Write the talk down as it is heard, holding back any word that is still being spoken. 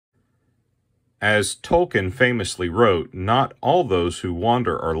As Tolkien famously wrote, not all those who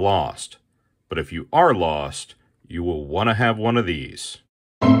wander are lost, but if you are lost, you will want to have one of these.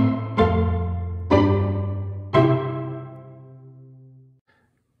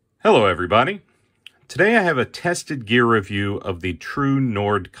 Hello everybody. Today I have a tested gear review of the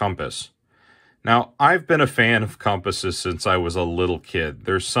Tru-Nord compass. Now, I've been a fan of compasses since I was a little kid.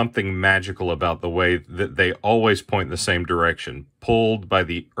 There's something magical about the way that they always point in the same direction, pulled by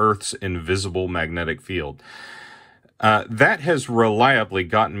the Earth's invisible magnetic field. That has reliably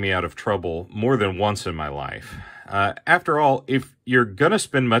gotten me out of trouble more than once in my life. After all, if you're going to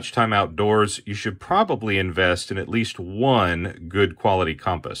spend much time outdoors, you should probably invest in at least one good quality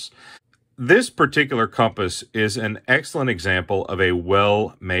compass. This particular compass is an excellent example of a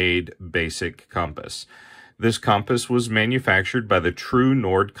well-made basic compass. This compass was manufactured by the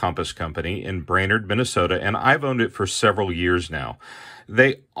Tru-Nord Compass Company in Brainerd, Minnesota, and I've owned it for several years now.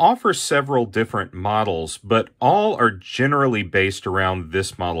 They offer several different models, but all are generally based around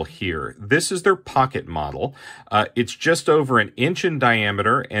this model here. This is their pocket model. It's just over 1 inch in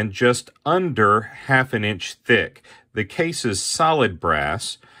diameter and just under 1/2 inch thick. The case is solid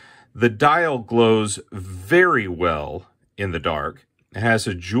brass. The dial glows very well in the dark. It has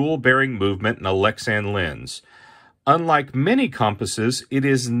a jewel-bearing movement and a Lexan lens. Unlike many compasses, it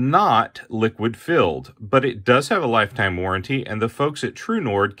is not liquid-filled, but it does have a lifetime warranty, and the folks at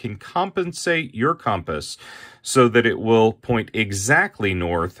Tru-Nord can compensate your compass so that it will point exactly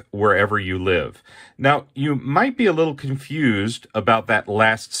north wherever you live. Now, you might be a little confused about that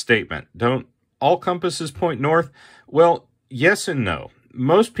last statement. Don't all compasses point north? Well, yes and no.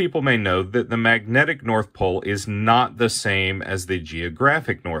 Most people may know that the magnetic North Pole is not the same as the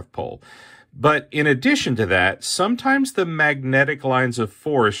geographic North Pole. But in addition to that, sometimes the magnetic lines of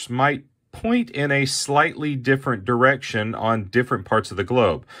force might point in a slightly different direction on different parts of the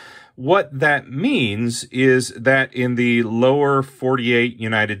globe. What that means is that in the lower 48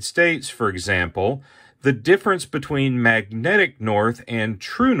 United States, for example, the difference between magnetic north and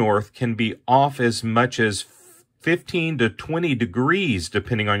true north can be off as much as 15 to 20 degrees,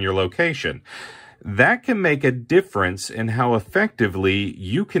 depending on your location. That can make a difference in how effectively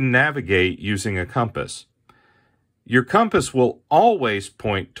you can navigate using a compass. Your compass will always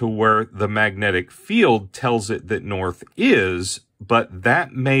point to where the magnetic field tells it that north is, but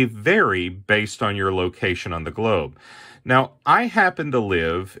that may vary based on your location on the globe. Now, I happen to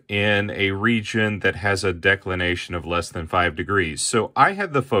live in a region that has a declination of less than 5 degrees, so I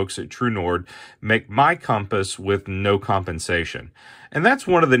had the folks at Tru-Nord make my compass with no compensation. And that's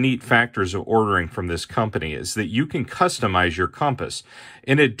one of the neat factors of ordering from this company, is that you can customize your compass.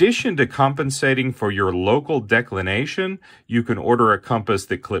 In addition to compensating for your local declination, you can order a compass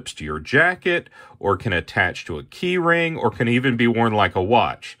that clips to your jacket, or can attach to a key ring, or can even be worn like a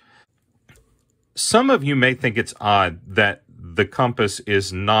watch. Some of you may think it's odd that the compass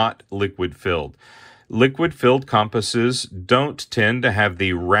is not liquid-filled. Liquid-filled compasses don't tend to have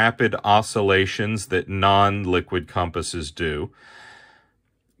the rapid oscillations that non-liquid compasses do.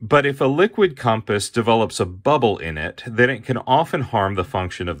 But if a liquid compass develops a bubble in it, then it can often harm the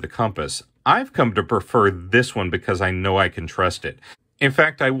function of the compass. I've come to prefer this one because I know I can trust it. In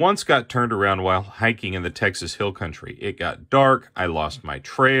fact, I once got turned around while hiking in the Texas Hill Country. It got dark, I lost my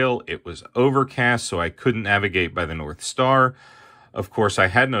trail, it was overcast, so I couldn't navigate by the North Star. Of course, I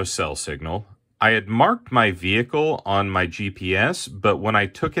had no cell signal. I had marked my vehicle on my GPS, but when I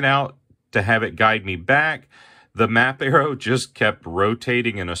took it out to have it guide me back, the map arrow just kept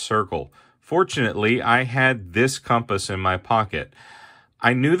rotating in a circle. Fortunately, I had this compass in my pocket.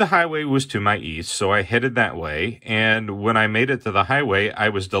 I knew the highway was to my east, so I headed that way, and when I made it to the highway, I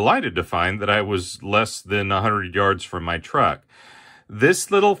was delighted to find that I was less than 100 yards from my truck. This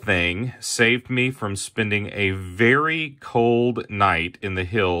little thing saved me from spending a very cold night in the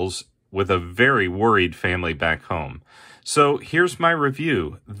hills with a very worried family back home. So here's my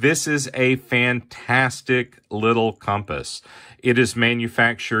review. This is a fantastic little compass. It is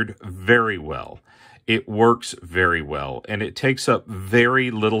manufactured very well. It works very well, and it takes up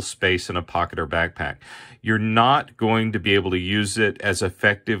very little space in a pocket or backpack. You're not going to be able to use it as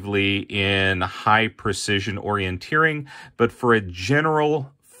effectively in high-precision orienteering, but for a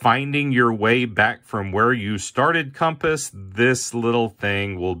general finding your way back from where you started compass, this little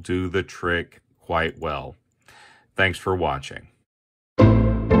thing will do the trick quite well. Thanks for watching.